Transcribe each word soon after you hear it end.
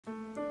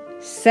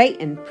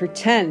Satan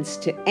pretends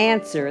to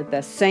answer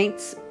the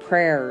saints'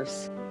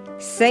 prayers.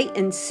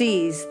 Satan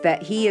sees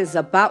that he is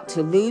about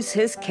to lose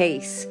his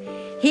case.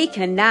 He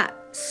cannot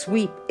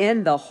sweep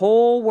in the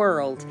whole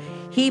world.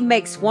 He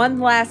makes one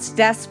last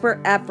desperate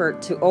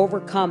effort to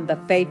overcome the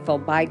faithful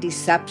by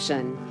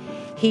deception.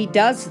 He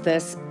does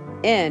this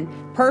in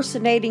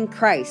personating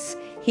Christ.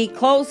 He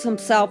clothes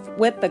himself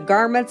with the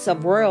garments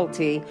of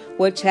royalty,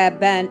 which have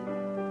been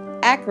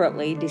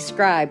accurately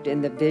described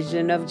in the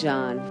vision of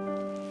John.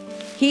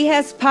 He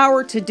has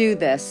power to do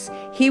this.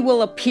 He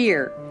will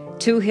appear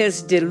to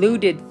his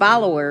deluded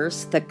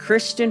followers, the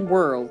Christian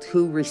world,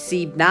 who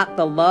received not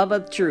the love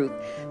of truth,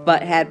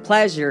 but had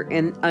pleasure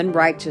in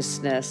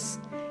unrighteousness,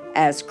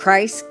 as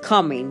Christ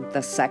coming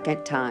the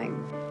second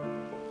time.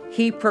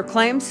 He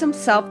proclaims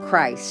himself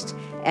Christ,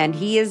 and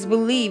he is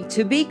believed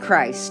to be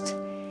Christ,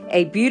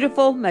 a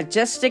beautiful,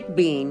 majestic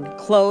being,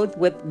 clothed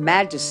with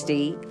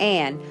majesty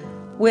and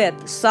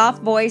with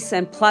soft voice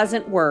and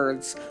pleasant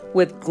words,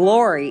 with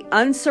glory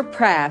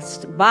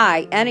unsurpassed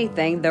by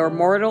anything their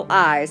mortal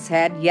eyes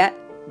had yet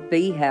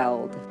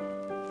beheld.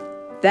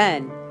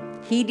 Then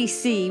he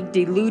deceived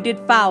deluded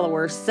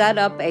followers, set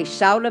up a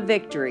shout of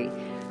victory.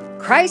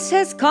 Christ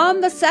has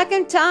come the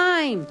second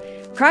time!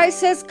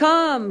 Christ has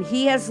come!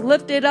 He has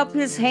lifted up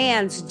his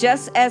hands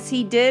just as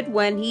he did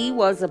when he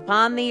was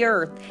upon the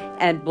earth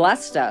and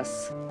blessed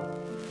us.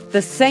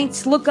 The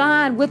saints look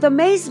on with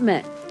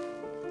amazement.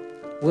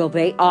 Will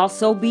they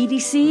also be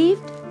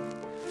deceived?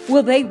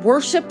 Will they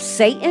worship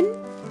Satan?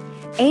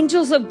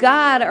 Angels of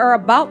God are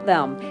about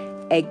them.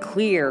 A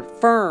clear,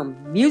 firm,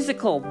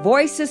 musical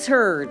voice is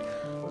heard.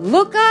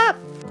 Look up!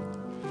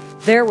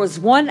 There was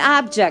one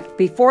object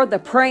before the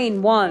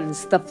praying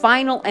ones, the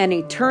final and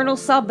eternal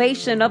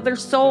salvation of their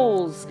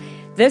souls.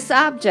 This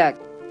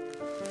object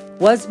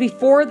was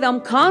before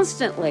them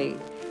constantly.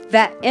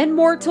 That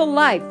immortal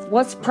life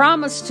was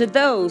promised to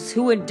those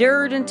who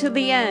endured unto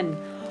the end.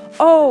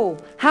 Oh,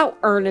 how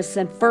earnest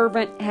and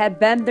fervent had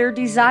been their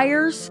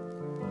desires!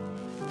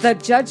 The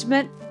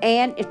judgment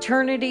and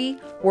eternity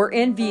were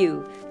in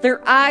view.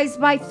 Their eyes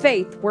by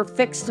faith were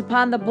fixed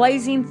upon the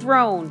blazing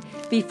throne,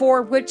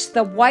 before which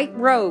the white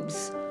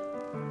robes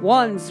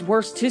ones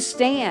were to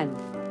stand.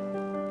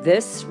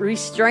 This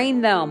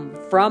restrained them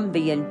from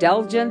the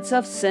indulgence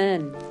of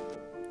sin.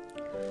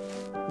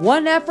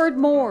 One effort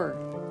more,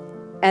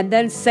 and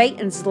then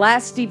Satan's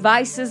last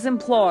device is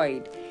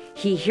employed.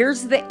 He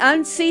hears the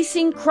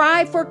unceasing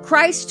cry for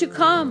Christ to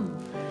come,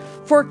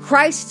 for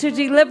Christ to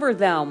deliver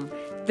them.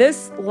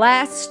 This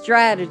last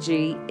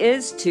strategy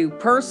is to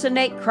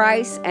personate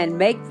Christ and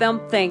make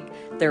them think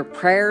their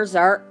prayers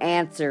are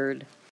answered.